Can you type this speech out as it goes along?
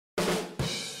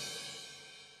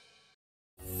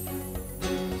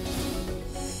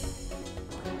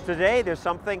Today, there's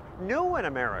something new in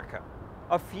America.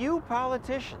 A few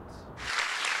politicians.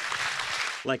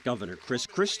 Like Governor Chris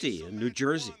Christie in New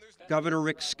Jersey, Governor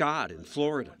Rick Scott in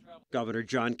Florida, Governor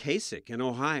John Kasich in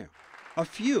Ohio. A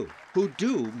few who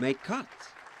do make cuts.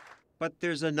 But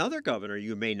there's another governor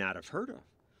you may not have heard of,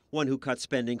 one who cut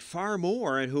spending far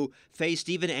more and who faced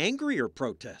even angrier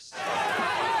protests.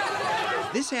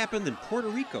 This happened in Puerto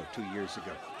Rico 2 years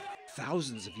ago.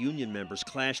 Thousands of union members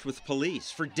clashed with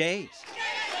police for days.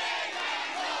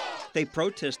 They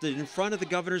protested in front of the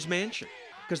governor's mansion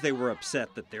because they were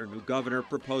upset that their new governor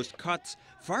proposed cuts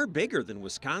far bigger than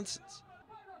Wisconsin's.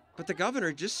 But the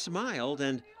governor just smiled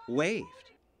and waved.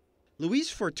 Luis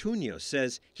Fortunio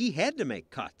says he had to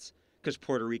make cuts because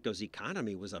Puerto Rico's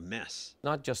economy was a mess.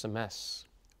 Not just a mess.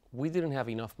 We didn't have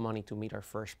enough money to meet our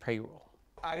first payroll.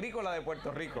 Agrícola de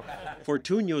Puerto Rico.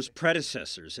 Fortunio's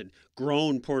predecessors had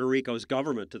grown Puerto Rico's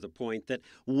government to the point that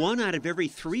 1 out of every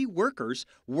 3 workers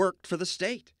worked for the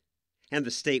state. And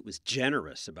the state was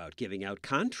generous about giving out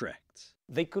contracts.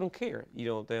 They couldn't care. You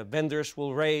know, the vendors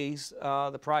will raise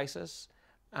the prices,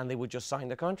 and they would just sign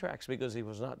the contracts because it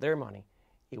was not their money.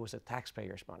 It was the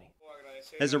taxpayers' money.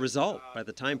 As a result, by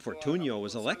the time Fortunio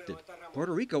was elected,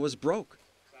 Puerto Rico was broke.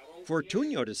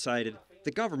 Fortunio decided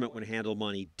the government would handle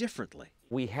money differently.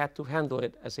 We had to handle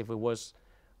it as if it was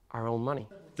our own money.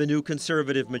 The new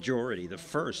conservative majority, the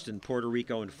first in Puerto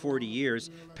Rico in 40 years,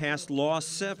 passed Law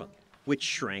 7, which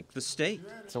shrank the state.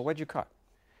 So what'd you cut?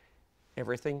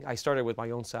 Everything. I started with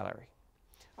my own salary.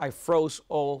 I froze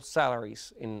all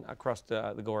salaries across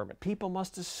the government. People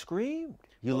must have screamed.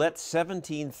 You let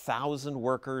 17,000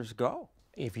 workers go.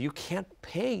 If you can't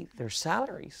pay their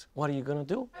salaries, what are you going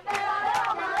to do?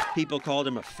 People called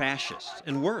him a fascist,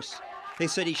 and worse, they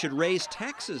said he should raise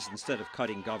taxes instead of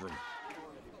cutting government.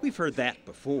 We've heard that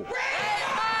before.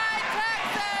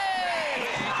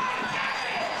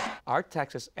 Our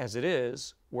taxes, as it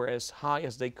is, were as high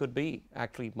as they could be,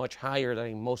 actually much higher than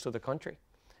in most of the country.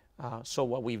 So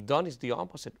what we've done is the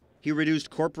opposite. He reduced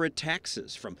corporate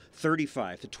taxes from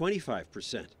 35% to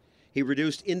 25%. He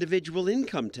reduced individual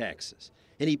income taxes,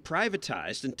 and he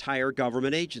privatized entire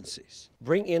government agencies.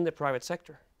 Bring in the private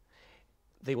sector.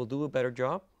 They will do a better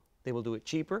job. They will do it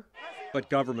cheaper. But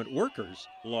government workers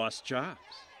lost jobs.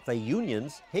 The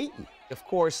unions hate you. Of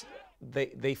course,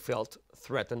 they felt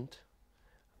threatened.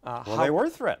 Well, they were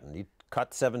threatened. You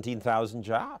cut 17,000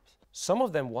 jobs. Some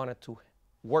of them wanted to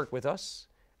work with us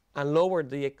and lower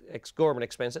the government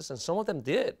expenses, and some of them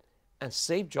did and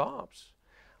saved jobs.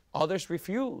 Others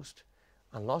refused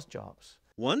and lost jobs.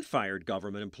 One fired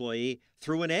government employee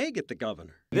threw an egg at the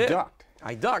governor. You ducked.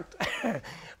 I ducked.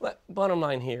 But bottom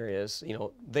line here is, you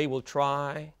know, they will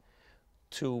try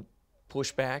to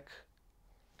push back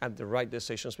at the right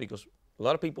decisions because a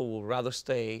lot of people will rather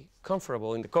stay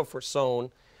comfortable in the comfort zone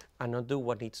and not do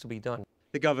what needs to be done.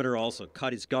 The governor also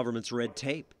cut his government's red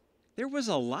tape. There was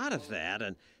a lot of that,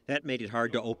 and that made it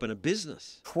hard to open a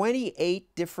business.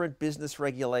 28 different business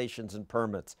regulations and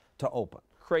permits to open.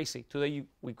 Crazy. Today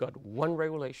we've got one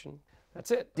regulation. That's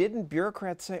it. Didn't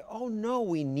bureaucrats say, oh no,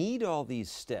 we need all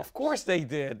these steps? Of course they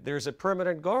did. There's a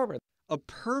permanent government. A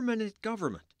permanent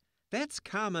government. That's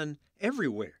common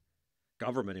everywhere.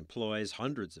 Government employs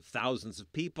hundreds of thousands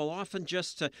of people, often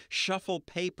just to shuffle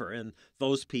paper, and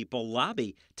those people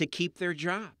lobby to keep their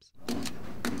jobs.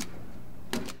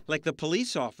 Like the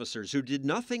police officers who did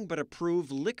nothing but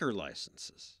approve liquor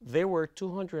licenses. There were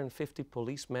 250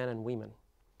 policemen and women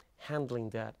handling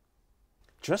that.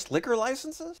 Just liquor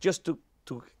licenses? Just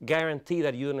to guarantee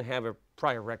that you didn't have a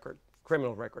prior record,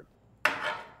 criminal record.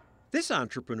 This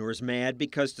entrepreneur's mad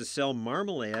because to sell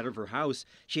marmalade out of her house,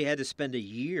 she had to spend a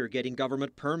year getting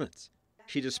government permits.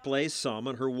 She displays some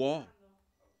on her wall.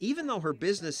 Even though her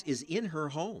business is in her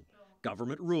home,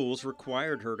 government rules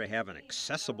required her to have an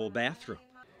accessible bathroom.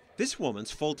 This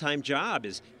woman's full-time job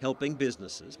is helping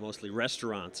businesses, mostly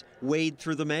restaurants, wade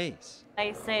through the maze.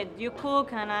 I said, you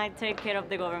cook and I take care of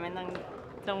the government, and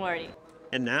don't worry.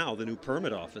 And now the new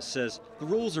permit office says the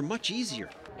rules are much easier.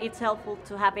 It's helpful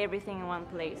to have everything in one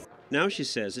place. Now she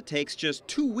says it takes just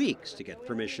 2 weeks to get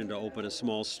permission to open a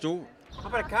small store. How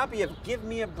about a copy of Give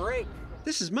Me a Break?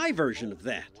 This is my version of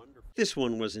that. This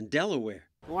one was in Delaware.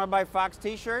 You want to buy a Fox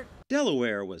t-shirt?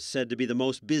 Delaware was said to be the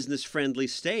most business-friendly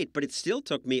state, but it still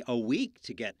took me a week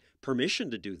to get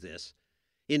permission to do this.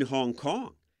 In Hong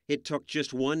Kong, it took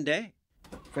just 1 day.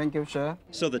 Thank you, sir.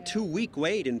 So the 2-week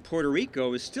wait in Puerto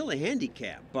Rico is still a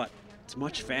handicap, but it's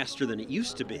much faster than it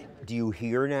used to be. Do you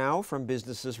hear now from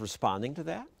businesses responding to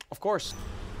that? Of course.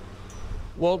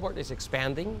 Walmart is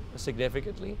expanding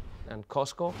significantly, and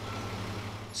Costco.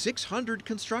 600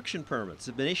 construction permits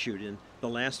have been issued in the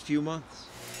last few months.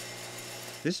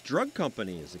 This drug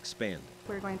company is expanding.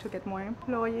 We're going to get more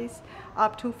employees,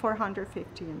 up to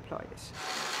 450 employees.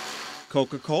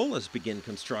 Coca-Cola's begin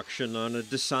construction on a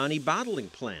Dasani bottling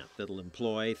plant that'll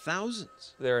employ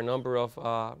thousands. There are a number of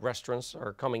restaurants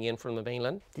are coming in from the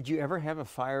mainland. Did you ever have a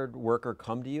fired worker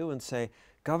come to you and say,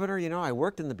 Governor, you know, I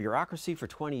worked in the bureaucracy for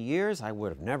 20 years. I would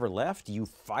have never left. You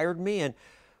fired me,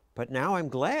 but now I'm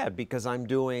glad because I'm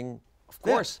doing Of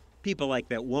course. People like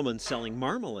that woman selling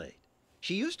marmalade.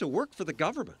 She used to work for the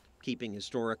government, keeping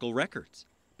historical records.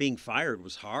 Being fired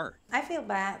was hard. I feel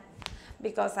bad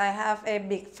because I have a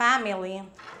big family.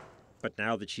 But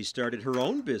now that she started her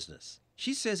own business,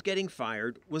 she says getting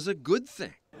fired was a good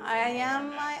thing. I am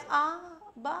my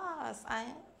boss.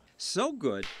 So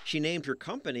good, she named her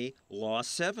company Law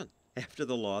 7, after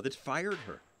the law that fired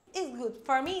her. It's good.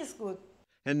 For me, it's good.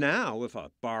 And now, if a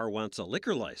bar wants a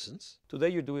liquor license, Today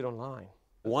you do it online.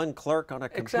 one clerk on a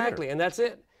computer. Exactly, and that's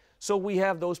it. So we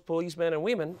have those policemen and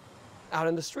women out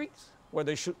in the streets where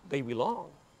they belong.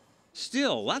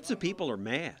 still lots of people are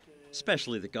mad,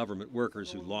 especially the government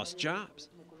workers who lost jobs.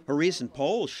 A recent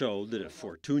poll showed that if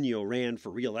Fortunio ran for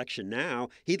re-election now,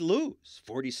 he'd lose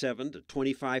 47 to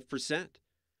 25%.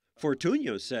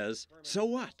 Fortunio says, so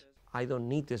what? I don't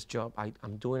need this job.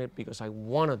 I'm doing it because I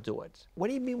want to do it. What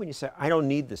do you mean when you say, I don't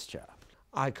need this job?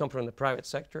 I come from the private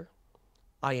sector.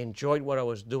 I enjoyed what I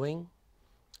was doing.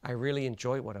 I really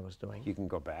enjoyed what I was doing. You can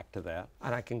go back to that.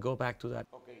 And I can go back to that.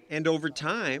 And over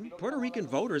time, Puerto Rican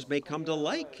voters may come to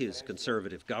like his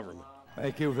conservative government.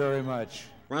 Thank you very much.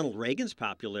 Ronald Reagan's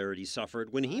popularity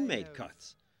suffered when he made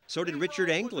cuts. So did Richard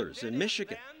Engler's in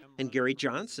Michigan and Gary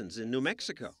Johnson's in New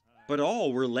Mexico. But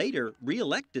all were later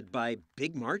re-elected by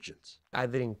big margins. I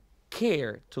didn't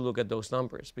care to look at those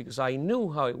numbers because I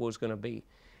knew how it was going to be.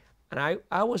 And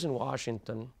I was in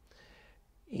Washington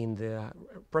in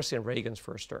President Reagan's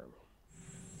first term.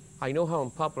 I know how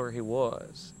unpopular he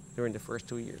was during the first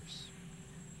 2 years.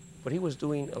 But he was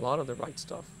doing a lot of the right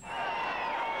stuff.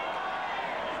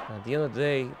 And at the end of the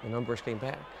day, the numbers came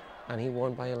back, and he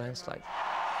won by a landslide.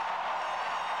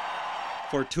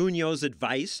 Fortunio's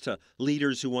advice to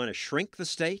leaders who want to shrink the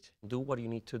state? Do what you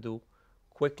need to do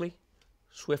quickly,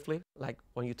 swiftly, like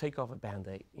when you take off a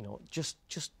Band-Aid,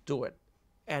 just do it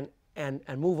and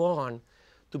move on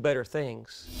to better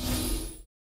things.